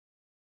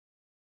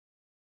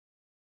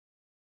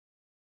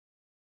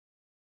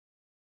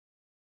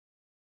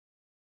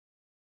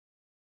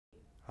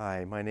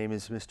Hi, my name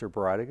is Mr.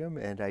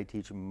 Brodigam and I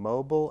teach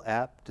mobile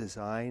app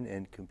design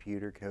and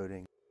computer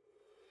coding.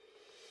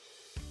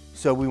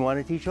 So we want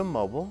to teach them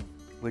mobile,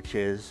 which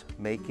is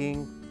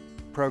making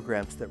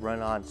programs that run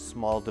on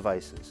small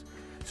devices.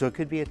 So it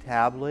could be a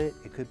tablet,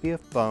 it could be a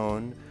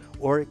phone,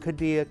 or it could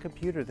be a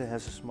computer that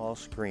has a small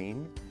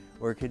screen,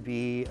 or it could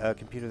be a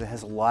computer that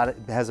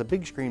has a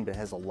big screen but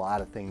has a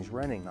lot of things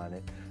running on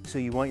it. So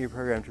you want your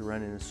program to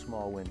run in a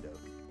small window.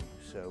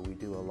 So we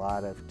do a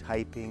lot of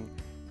typing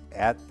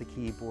at the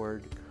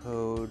keyboard,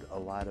 code, a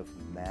lot of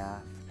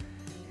math,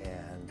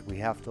 and we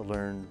have to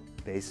learn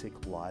basic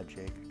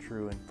logic,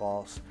 true and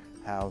false,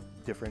 how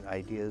different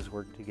ideas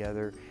work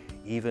together,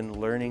 even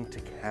learning to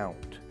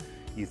count.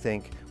 You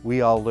think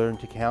we all learned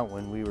to count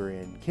when we were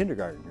in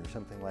kindergarten or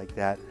something like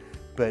that,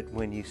 but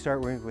when you start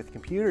working with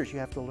computers, you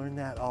have to learn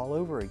that all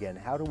over again.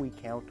 How do we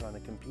count on a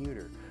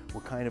computer?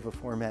 What kind of a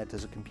format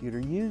does a computer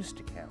use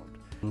to count?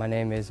 My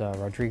name is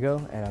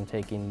Rodrigo, and I'm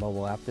taking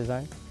mobile app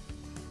design.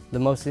 The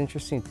most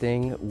interesting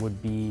thing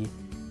would be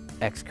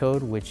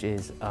Xcode, which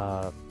is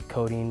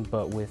coding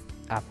but with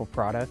Apple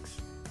products.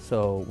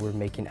 So we're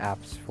making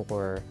apps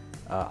for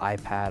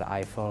iPad,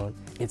 iPhone.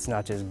 It's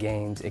not just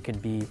games, it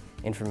could be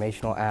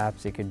informational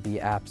apps, it could be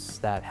apps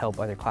that help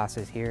other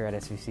classes here at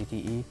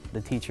SVCTE.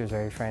 The teacher is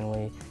very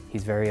friendly,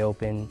 he's very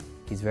open,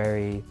 he's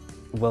very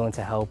willing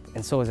to help,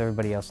 and so is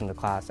everybody else in the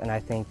class. And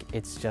I think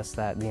it's just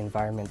that the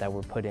environment that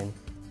we're put in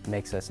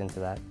makes us into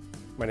that.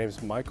 My name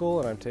is Michael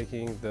and I'm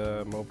taking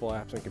the mobile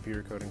apps and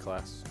computer coding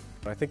class.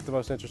 I think the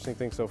most interesting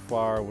thing so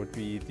far would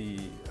be the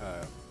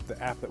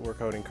app that we're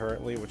coding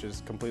currently, which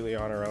is completely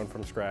on our own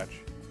from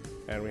scratch.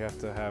 And we have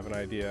to have an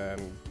idea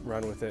and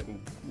run with it and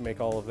make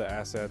all of the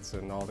assets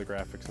and all the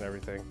graphics and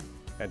everything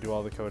and do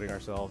all the coding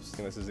ourselves.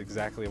 And this is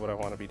exactly what I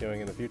want to be doing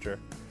in the future.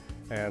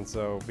 And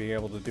so being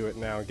able to do it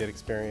now and get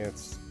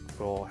experience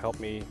will help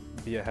me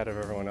be ahead of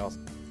everyone else.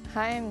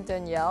 Hi, I'm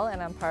Danielle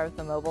and I'm part of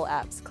the Mobile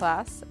Apps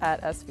class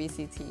at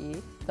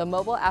SVCTE. The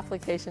Mobile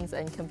Applications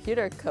and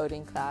Computer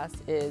Coding class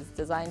is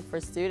designed for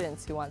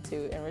students who want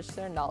to enrich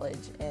their knowledge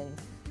in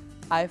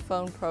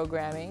iPhone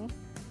programming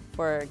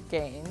for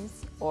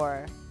games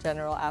or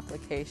general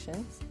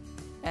applications.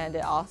 And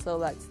it also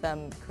lets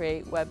them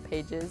create web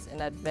pages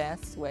in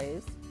advanced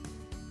ways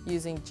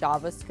using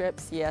JavaScript,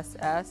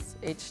 CSS,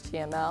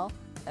 HTML,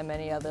 and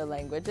many other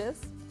languages.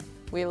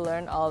 We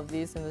learn all of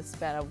these in the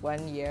span of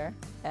 1 year,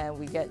 and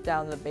we get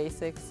down the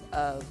basics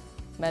of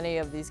many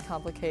of these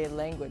complicated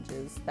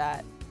languages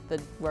that the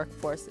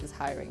workforce is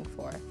hiring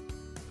for.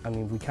 I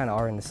mean, we kind of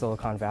are in the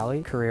Silicon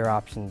Valley. Career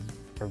options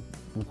are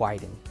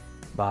widened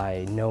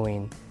by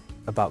knowing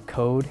about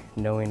code,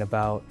 knowing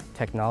about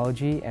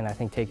technology, and I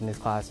think taking this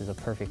class is a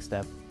perfect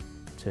step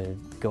to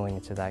going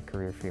into that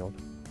career field.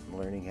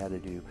 Learning how to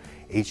do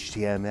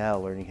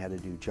HTML, learning how to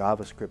do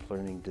JavaScript,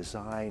 learning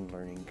design,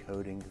 learning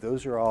coding.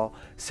 Those are all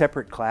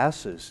separate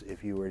classes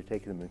if you were to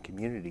take them in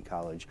community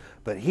college.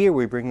 But here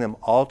we bring them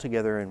all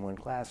together in one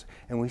class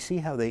and we see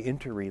how they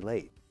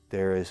interrelate.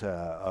 There is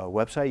a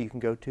website you can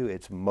go to.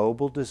 It's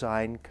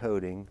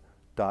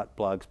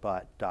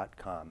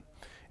mobiledesigncoding.blogspot.com.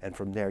 And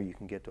from there you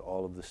can get to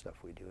all of the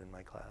stuff we do in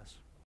my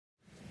class.